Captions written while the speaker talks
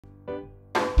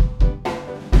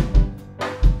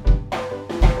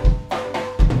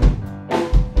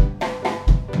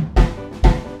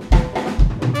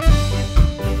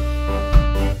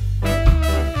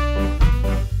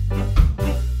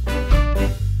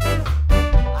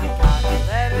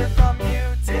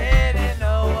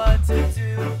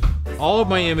All of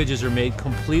my images are made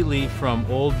completely from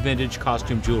old vintage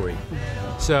costume jewelry.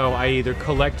 So I either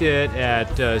collect it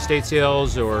at estate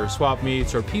sales or swap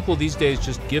meets, or people these days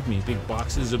just give me big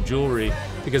boxes of jewelry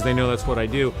because they know that's what I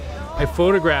do. I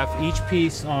photograph each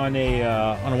piece on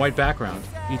a white background,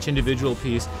 each individual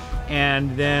piece,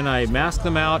 and then I mask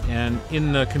them out, and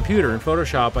in the computer, in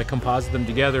Photoshop, I composite them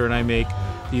together and I make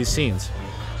these scenes.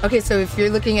 Okay, so if you're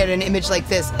looking at an image like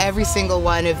this, every single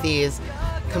one of these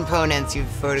components you've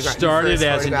photographed. Started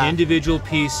as an individual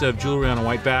piece of jewelry on a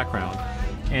white background.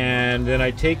 And then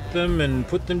I take them and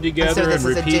put them together and repeat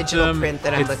them. So this is a digital print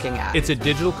that I'm looking at. It's a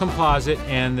digital composite,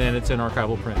 and then it's an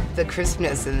archival print. The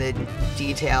crispness and the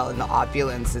detail and the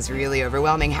opulence is really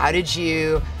overwhelming. How did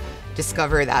you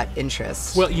discover that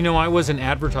interest? Well, you know, I was an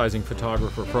advertising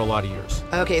photographer for a lot of years.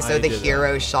 Okay, so the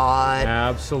hero shot.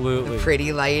 Absolutely. The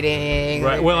pretty lighting.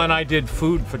 Right, well, and I did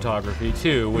food photography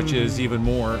too, which is even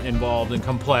more involved and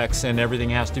complex, and everything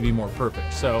has to be more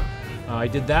perfect. So I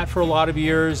did that for a lot of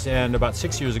years, and about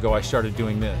 6 years ago I started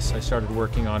doing this. I started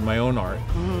working on my own art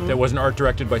that wasn't art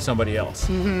directed by somebody else.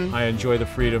 I enjoy the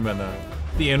freedom and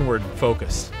the inward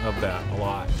focus of that a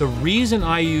lot. The reason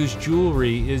I use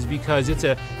jewelry is because it's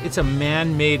a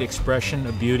man-made expression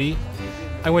of beauty.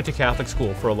 I went to Catholic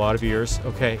school for a lot of years,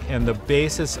 okay, and the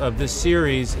basis of this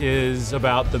series is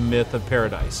about the myth of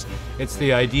paradise. It's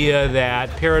the idea that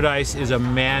paradise is a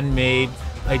man-made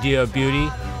idea of beauty,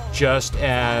 just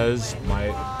as my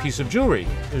piece of jewelry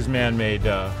is man-made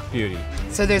beauty.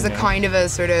 So there's a kind of a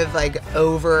sort of like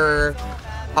over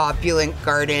opulent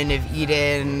Garden of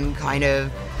Eden kind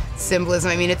of symbolism.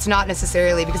 I mean, it's not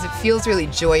necessarily, because it feels really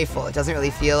joyful. It doesn't really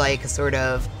feel like a sort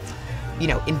of, you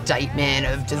know, indictment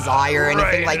of desire or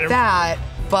anything like that,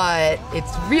 but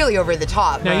it's really over the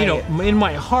top. Now, right? you know, in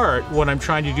my heart, what I'm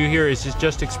trying to do here is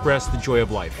just express the joy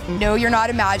of life. No, you're not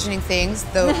imagining things,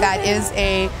 though. That is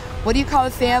a, what do you call a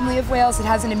family of whales? It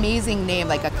has an amazing name,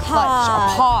 like a clutch,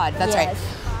 a pod, that's right.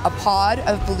 A pod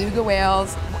of beluga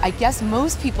whales. I guess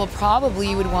most people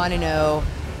probably would want to know,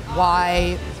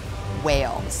 why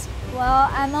whales? Well,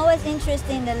 I'm always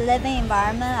interested in the living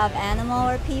environment of animal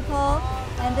or people,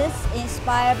 and this is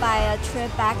inspired by a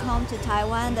trip back home to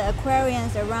Taiwan. The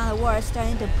aquariums around the world are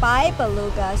starting to buy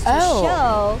belugas to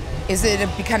show. Is it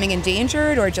becoming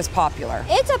endangered or just popular?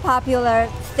 It's a popular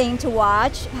thing to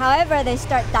watch. However, they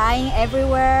start dying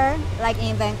everywhere, like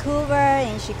in Vancouver,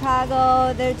 in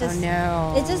Chicago. They're just,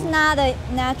 it's just not a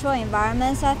natural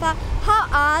environment. So I thought, how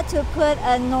odd to put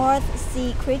a North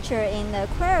Sea creature in the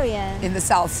aquarium. In the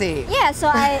South Sea. Yeah, so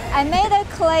I made a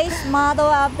clay model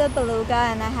of the beluga,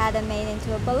 and I had it made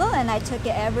into a balloon, and I took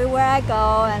it everywhere I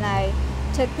go, and I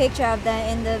took picture of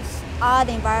them in the odd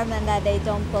environment that they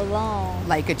don't belong.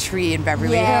 Like a tree in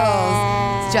Beverly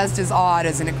Hills. It's just as odd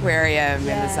as an aquarium in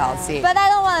the South Sea. But I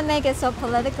don't want to make it so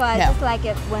political. I just like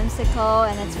it whimsical,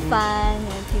 and it's fun.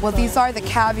 And people, well, these are the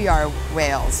caviar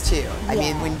whales too. I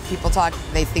mean, when people talk,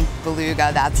 they think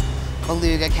beluga, that's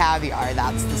beluga caviar.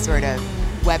 That's the sort of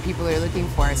what people are looking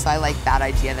for. So I like that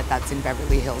idea that that's in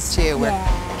Beverly Hills too, where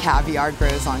caviar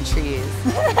grows on trees.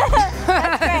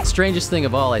 Strangest thing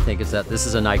of all, I think, is that this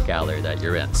is a night gallery that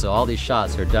you're in. So all these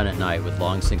shots are done at night with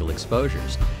long single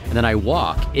exposures. And then I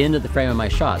walk into the frame of my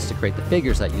shots to create the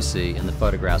figures that you see in the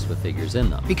photographs with figures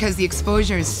in them. Because the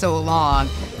exposure is so long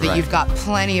that you've got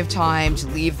plenty of time to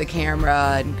leave the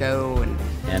camera and go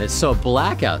and it's so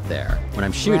black out there when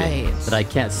I'm shooting that I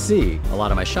can't see a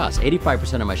lot of my shots.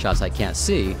 85% of my shots I can't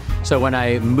see. So when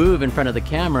I move in front of the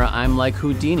camera, I'm like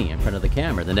Houdini in front of the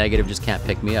camera. The negative just can't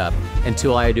pick me up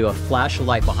until I do a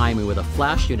flashlight behind me with a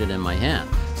flash unit in my hand.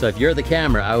 So if you're the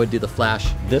camera, I would do the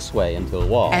flash this way into a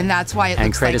wall. And that's why it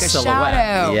looks like a silhouette.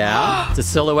 shadow. Yeah, it's a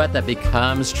silhouette that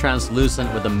becomes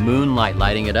translucent with the moonlight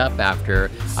lighting it up after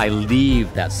I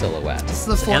leave that silhouette. This is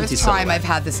the fourth time I've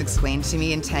had this explained to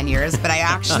me in 10 years, but I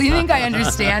actually think I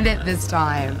understand it this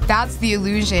time. That's the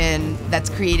illusion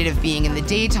that's created of being in the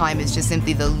daytime. It's just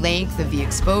simply the length of the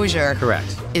exposure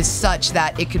is such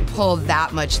that it could pull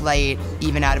that much light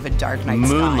even out of a dark night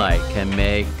sky. Moonlight can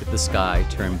make the sky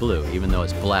turn blue, even though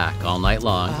it's black all night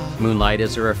long. Moonlight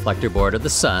is a reflector board of the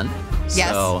sun.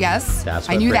 So yes, that's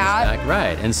what I knew brings that. Back,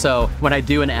 right, and so when I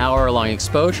do an hour-long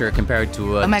exposure compared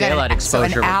to a daylight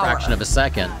exposure of a fraction of a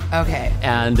second,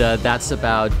 and that's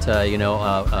about you know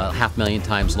 500,000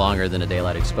 times longer than a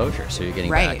daylight exposure. So you're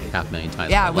getting back 500,000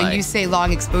 times. Yeah, more when light. you say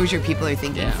long exposure, people are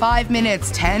thinking 5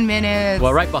 minutes, 10 minutes.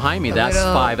 Well, right behind me, that's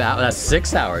 5 hours. That's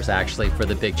 6 hours actually for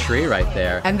the big tree right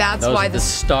there. And that's Those why are the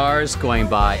stars going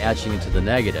by, etching into the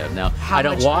negative. Now, I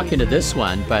don't walk into this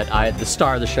one, but the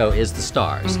star of the show is the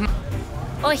stars.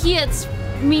 Oh, here it's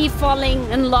me falling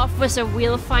in love with a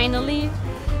wheel finally,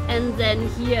 and then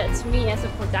here it's me as a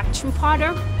production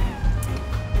partner.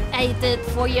 I did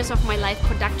 4 years of my life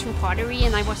production pottery,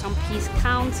 and I was on piece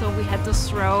count, so we had to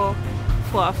throw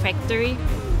for a factory.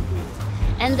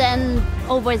 And then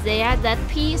over there, that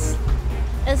piece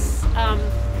is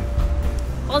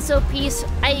also a piece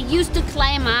I used to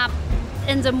climb up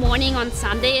in the morning on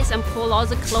Sundays and pull all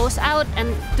the clothes out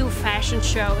and do fashion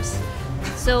shows.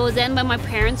 So then when my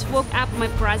parents woke up, my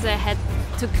brother had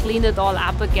to clean it all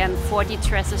up again, 40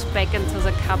 dresses back into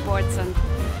the cupboards and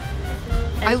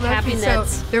I love it. So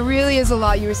there really is a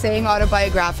lot. You were saying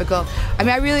autobiographical. I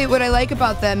mean, what I like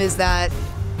about them is that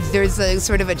there's a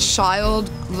sort of a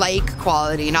childlike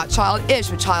quality, not childish,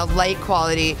 but childlike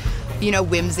quality. You know,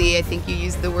 whimsy, I think you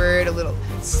used the word, a little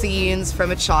scenes from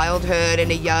a childhood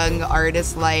and a young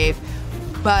artist's life.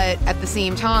 But at the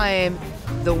same time,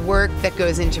 the work that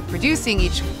goes into producing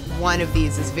each one of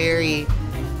these is very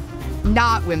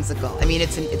not whimsical. I mean,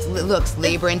 it looks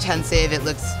labor intensive. It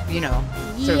looks, you know,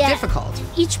 sort of difficult.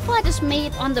 Each pot is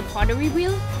made on the pottery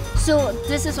wheel. So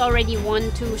this is already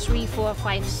 1, 2, 3, 4,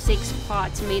 5, 6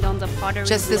 pots made on the pottery wheel.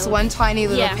 Just this one tiny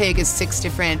little pig is 6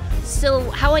 different. So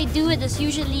how I do it is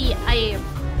usually I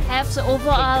have the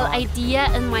overall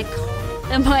idea in my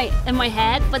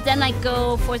head, but then I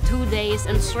go for 2 days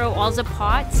and throw all the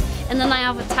pots, and then I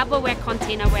have a Tupperware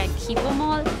container where I keep them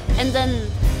all, and then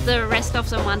the rest of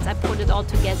the month I put it all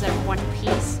together in one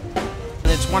piece.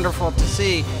 It's wonderful to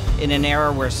see in an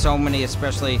era where so many,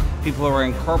 especially people who are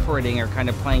incorporating, are kind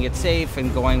of playing it safe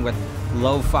and going with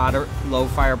low fire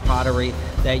pottery,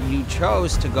 that you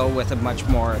chose to go with a much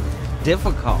more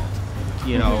difficult,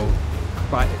 you know,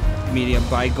 medium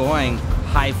by going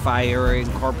high fire,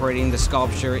 incorporating the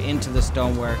sculpture into the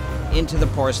stoneware, into the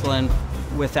porcelain,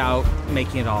 without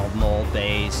making it all mold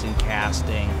based and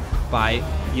casting, by,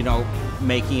 you know,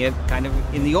 making it kind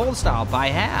of in the old style by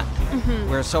hand,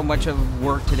 where so much of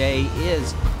work today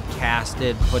is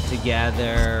casted, put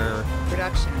together,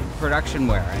 production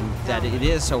wear, and that it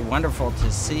is so wonderful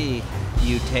to see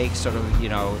you take sort of, you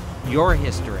know, your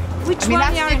history. I mean,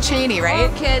 that's Dick Cheney, right?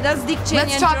 Okay, that's Dick Cheney.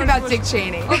 Let's talk about Dick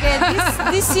Cheney. Okay,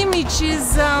 this image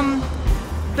is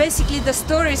basically the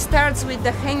story starts with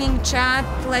the hanging chat,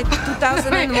 like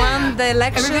 2001, the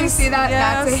elections. Everybody see that?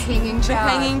 Yes, that's a hanging chat. The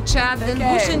hanging chat. Then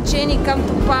Bush and Cheney come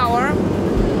to power.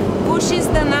 Bush is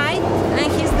the knight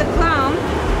and he's the clown.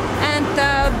 And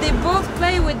they both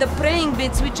play with the praying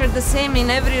beads, which are the same in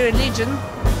every religion.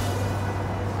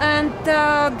 And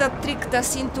that tricked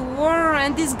us into war.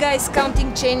 And this guy is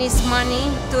counting Cheney's money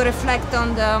to reflect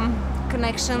on the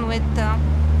connection with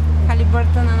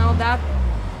Halliburton and all that.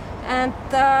 And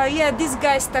yeah, this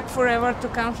guy stuck forever to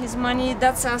count his money.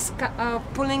 That's us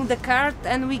pulling the cart,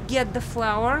 and we get the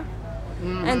flower.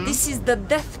 And this is the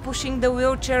death pushing the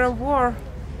wheelchair of war.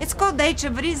 It's called the Age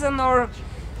of Reason, or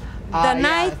the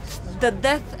night, the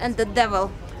death, and the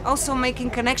devil. Also making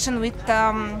connection with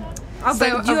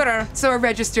Albert Dürer. So a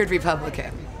registered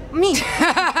Republican. Me.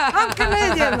 I'm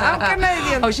Canadian. I'm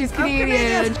Canadian. Oh, she's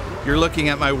Canadian. You're looking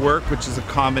at my work, which is a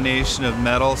combination of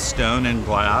metal, stone, and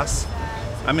glass.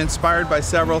 I'm inspired by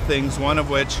several things, one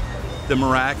of which the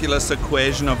miraculous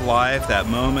equation of life, that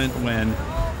moment when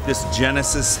this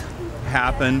Genesis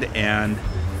happened and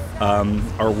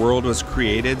our world was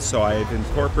created. So I've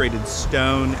incorporated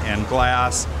stone and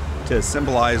glass to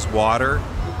symbolize water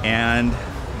and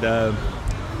the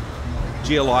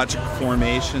geologic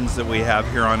formations that we have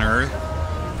here on Earth.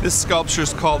 This sculpture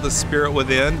is called The Spirit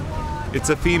Within. It's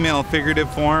a female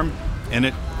figurative form, and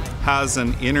it has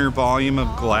an inner volume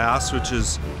of glass, which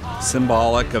is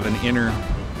symbolic of an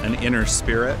inner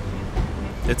spirit.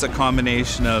 It's a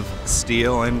combination of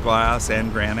steel and glass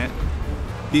and granite.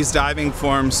 These diving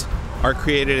forms are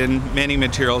created in many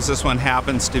materials. This one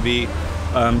happens to be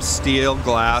steel,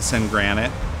 glass, and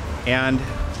granite. And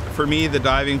for me, the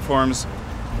diving forms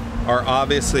are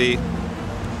obviously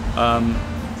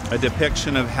a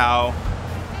depiction of how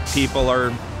people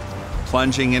are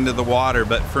plunging into the water,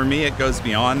 but for me it goes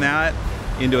beyond that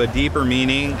into a deeper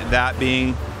meaning, that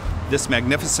being this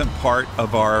magnificent part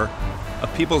of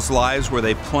people's lives where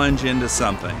they plunge into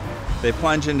something. They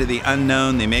plunge into the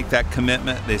unknown, they make that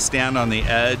commitment, they stand on the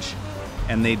edge,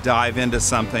 and they dive into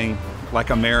something like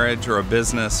a marriage or a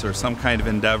business or some kind of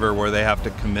endeavor where they have to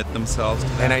commit themselves to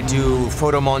that. And I do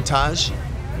photo montage,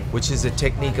 which is a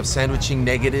technique of sandwiching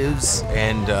negatives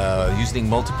and using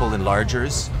multiple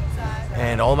enlargers.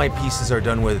 And all my pieces are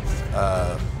done with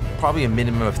probably a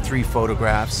minimum of 3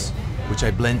 photographs, which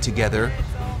I blend together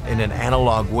in an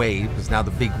analog way, because now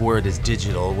the big word is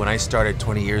digital. When I started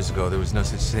 20 years ago, there was no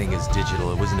such thing as digital.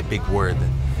 It wasn't a big word.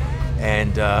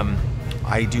 And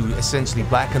I do essentially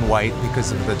black and white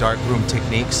because of the dark room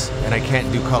techniques, and I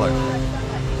can't do color.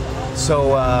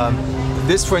 So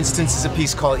this, for instance, is a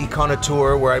piece called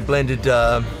Iconotour, where I blended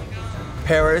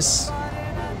Paris,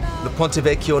 the Ponte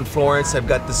Vecchio in Florence, I've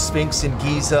got the Sphinx in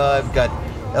Giza, I've got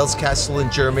El's Castle in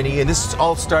Germany, and this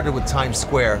all started with Times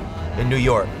Square in New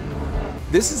York.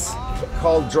 This is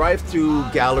called Drive-Through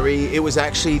Gallery. It was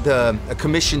actually a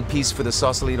commissioned piece for the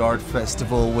Sausalito Art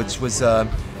Festival, which was,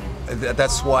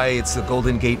 that's why it's the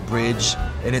Golden Gate Bridge,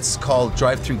 and it's called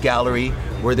Drive-Through Gallery,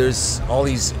 where there's all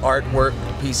these artwork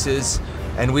pieces,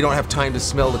 and we don't have time to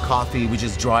smell the coffee, we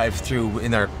just drive through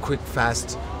in our quick,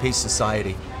 fast-paced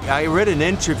society. I read an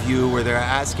interview where they're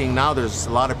asking, now there's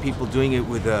a lot of people doing it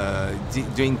with,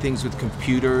 doing things with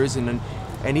computers, and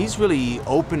he's really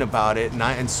open about it,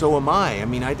 and so am I. I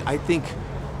mean, I think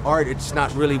art, it's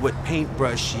not really what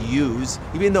paintbrush you use,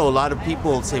 even though a lot of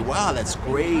people say, wow, that's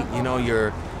great, you know,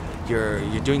 you're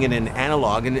doing it in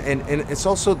analog, and it's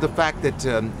also the fact that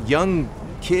young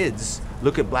kids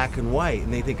look at black and white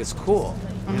and they think it's cool.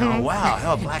 You know, wow,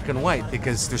 how black and white,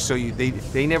 because they're so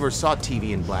they never saw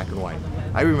TV in black and white.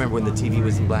 I remember when the TV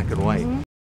was in black and white.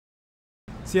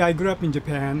 See, I grew up in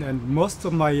Japan, and most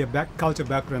of my culture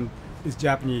background is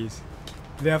Japanese.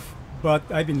 But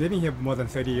I've been living here for more than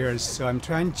 30 years, so I'm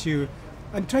trying to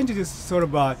do sort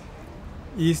of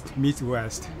East meets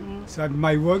West. So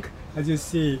my work, as you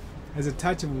see, has a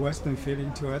touch of Western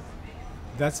feeling to it.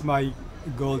 That's my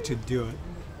goal to do it.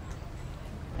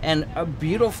 And a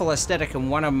beautiful aesthetic, and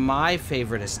one of my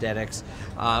favorite aesthetics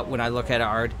when I look at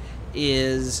art,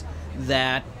 is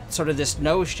that sort of this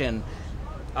notion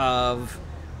of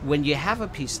when you have a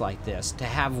piece like this, to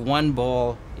have one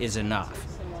bowl is enough.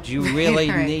 Do you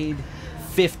really need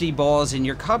 50 bowls in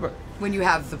your cupboard? When you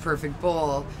have the perfect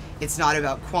bowl, it's not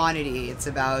about quantity, it's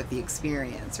about the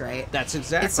experience, right? That's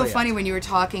exactly It's so funny when you were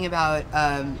talking about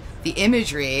the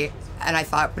imagery, and I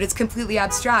thought, but it's completely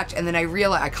abstract, and then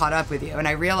I caught up with you, and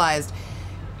I realized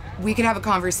we could have a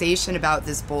conversation about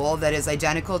this bowl that is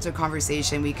identical to a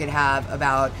conversation we could have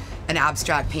about an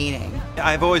abstract painting.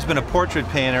 I've always been a portrait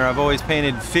painter. I've always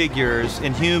painted figures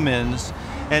and humans,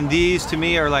 and these to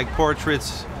me are like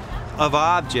portraits of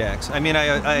objects. I mean,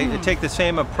 I take the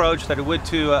same approach that I would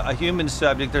to a human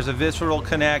subject. There's a visceral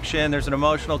connection, there's an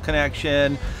emotional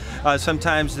connection.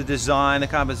 Sometimes the design, the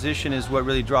composition is what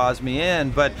really draws me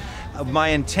in, but my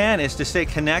intent is to stay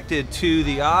connected to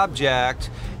the object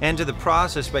and to the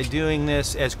process by doing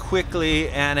this as quickly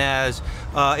and as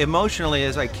emotionally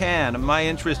as I can. My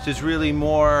interest is really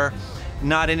more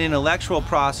not an intellectual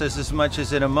process as much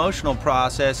as an emotional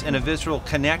process and a visceral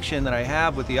connection that I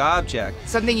have with the object.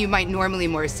 Something you might normally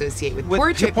more associate with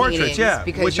portraits, yeah.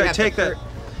 Because which you I have take that.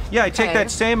 Yeah, I take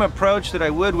that same approach that I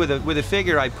would with a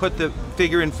figure. I put the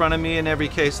figure in front of me in every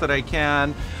case that I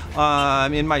can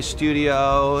in my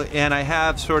studio, and I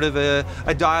have sort of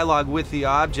a dialogue with the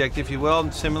object, if you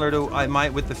will, similar to I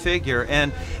might with the figure.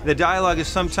 And the dialogue is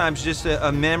sometimes just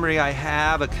a memory I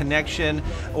have, a connection,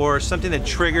 or something that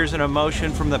triggers an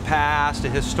emotion from the past, a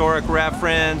historic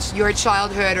reference. Your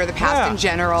childhood or the past in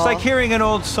general. It's like hearing an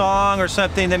old song or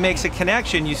something that makes a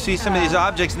connection. You see some of these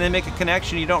objects and they make a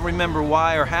connection, you don't remember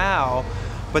why or how,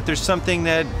 but there's something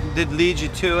that leads you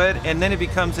to it, and then it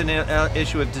becomes an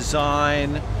issue of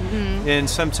design and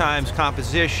sometimes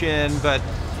composition, but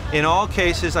in all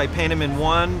cases I paint them in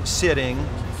one sitting,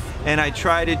 and I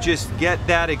try to just get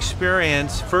that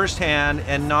experience firsthand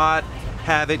and not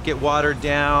have it get watered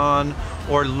down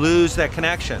or lose that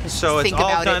connection. So it's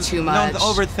all done, too much. Don't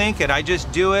overthink it. I just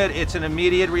do it, it's an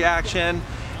immediate reaction,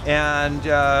 and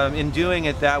in doing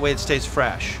it that way it stays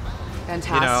fresh.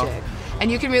 Fantastic. You know?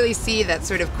 And you can really see that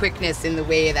sort of quickness in the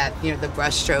way that, you know, the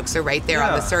brush strokes are right there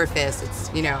on the surface.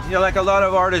 It's, you know. Yeah, like a lot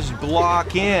of artists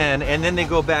block in and then they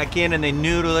go back in and they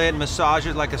noodle it, massage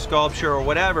it like a sculpture or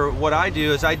whatever. What I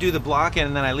do is I do the block in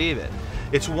and then I leave it.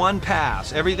 It's one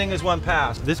pass. Everything is one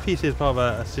pass. This piece is part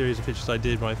of a series of pictures I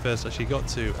did when I first actually got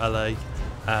to LA.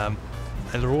 And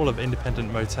they're all of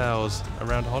independent motels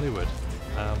around Hollywood.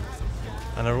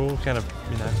 And they're all kind of,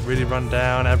 you know, really run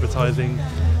down, advertising.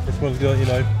 This one's got, you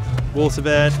know,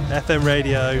 waterbed, FM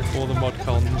radio, all the mod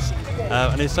cons,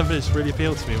 and it's something that's really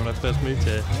appealed to me when I first moved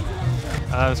here.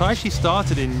 So I actually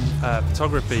started in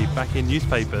photography back in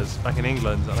newspapers, back in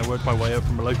England, and I worked my way up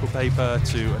from a local paper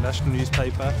to a national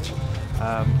newspaper,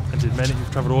 and did many,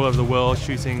 travelled all over the world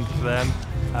shooting for them.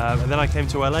 And then I came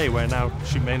to LA, where I now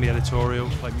shoot mainly editorial,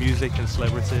 like music and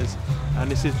celebrities. And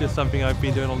this is just something I've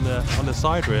been doing on the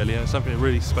side, really, and it's something that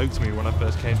really spoke to me when I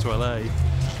first came to LA.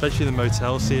 Especially the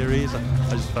motel series, I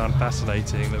just found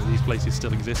fascinating that these places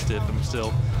still existed and were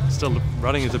still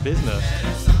running as a business.